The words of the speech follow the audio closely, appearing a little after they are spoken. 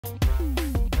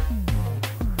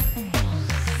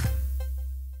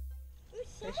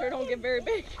sure don't get very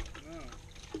big. No.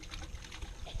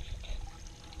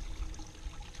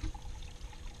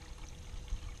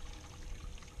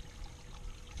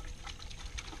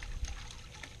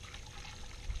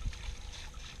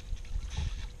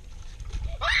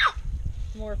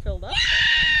 More filled up. It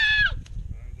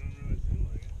doesn't really seem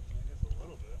like it. I guess a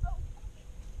little bit.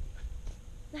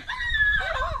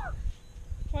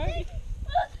 Why?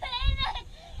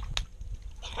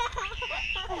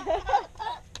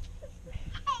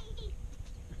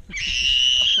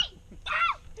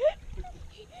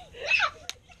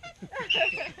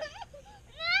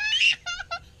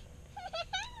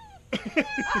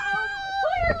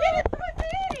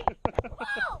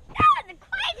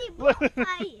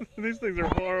 These things are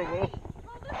horrible.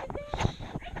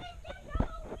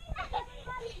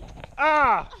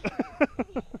 Ah!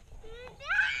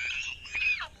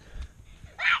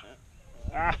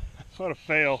 Ah, what a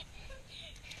fail.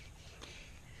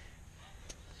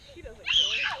 She doesn't care.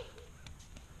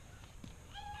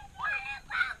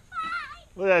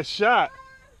 Look at that shot.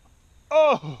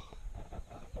 Oh!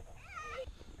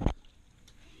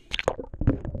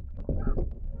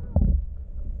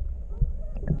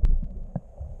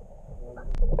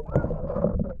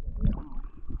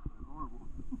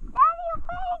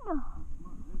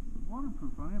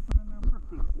 Waterproof, I didn't put it in there on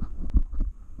purpose.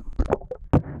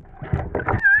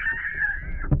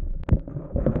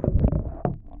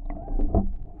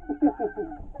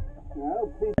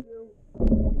 I'll teach you.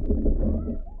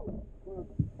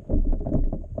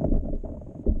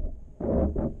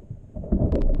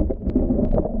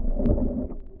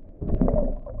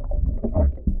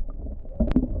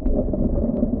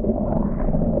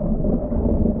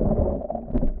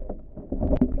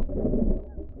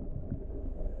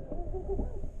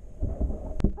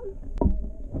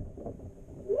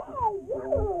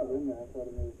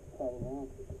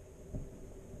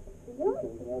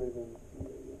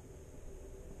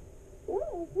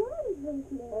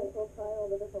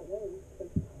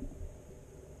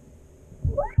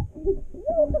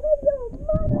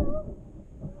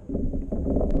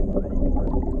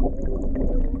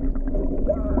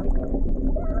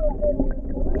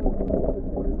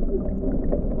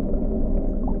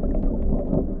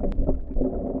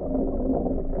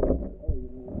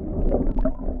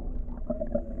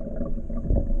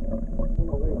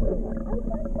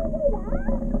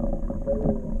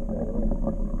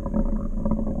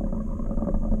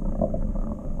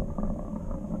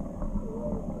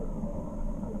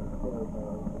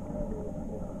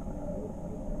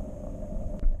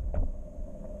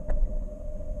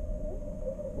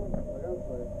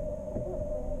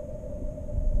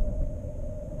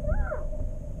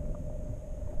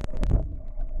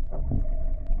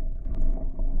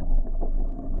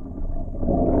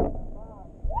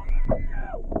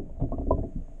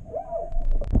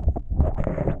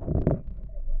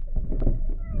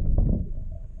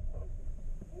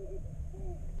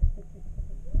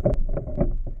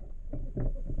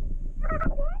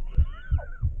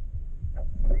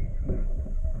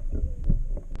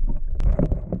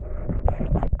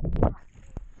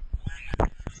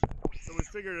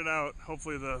 Figured it out.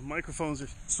 Hopefully the microphones are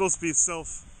supposed to be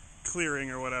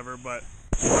self-clearing or whatever, but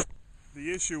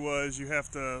the issue was you have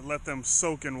to let them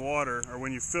soak in water or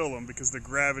when you fill them because the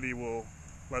gravity will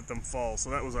let them fall. So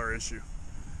that was our issue.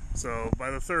 So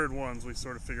by the third ones we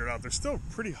sort of figured out. They're still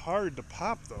pretty hard to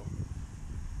pop though.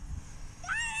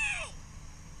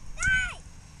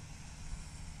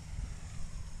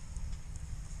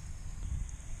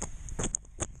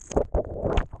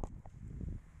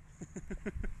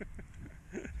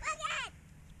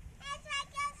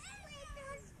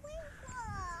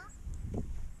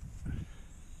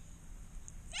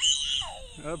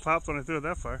 It popped when I threw it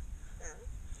that far.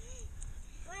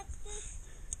 What's this?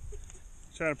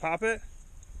 Trying to pop it?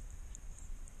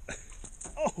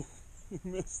 Oh, you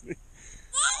missed me.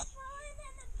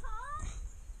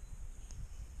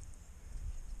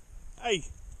 Hey!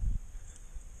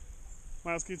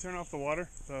 Miles, can you turn off the water?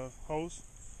 The hose?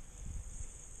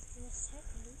 In a second.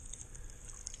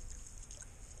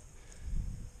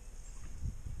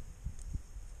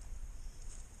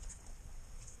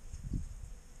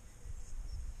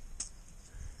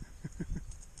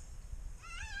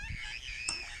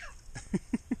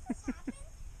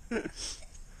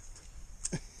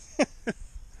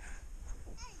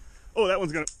 Oh, that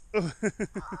one's gonna. Oh,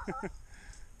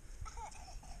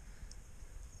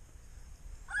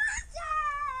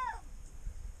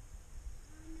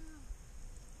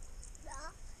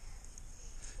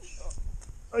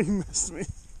 you missed me.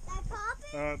 That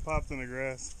popping? It popped in the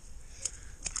grass.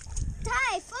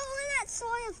 Ty, follow that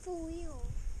soil for real.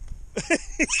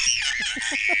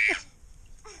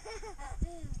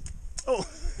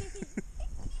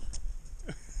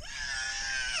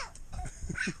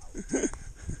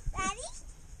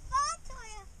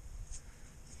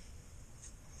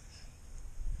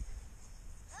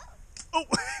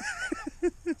 Oh!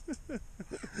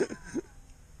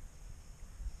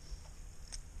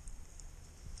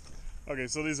 Okay,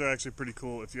 so these are actually pretty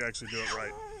cool if you actually do it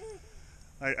right.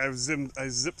 I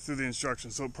zipped through the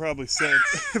instructions, so it probably said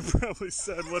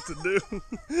what to do,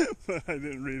 but I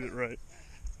didn't read it right.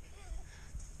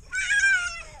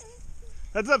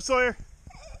 Heads up, Sawyer.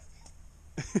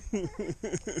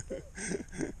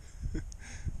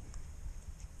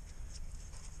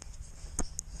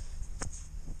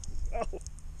 Oh.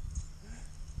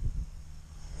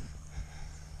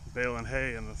 Baling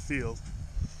hay in the field.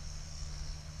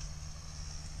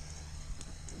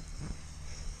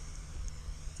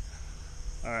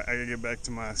 Alright, I gotta get back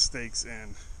to my steaks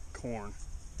and corn.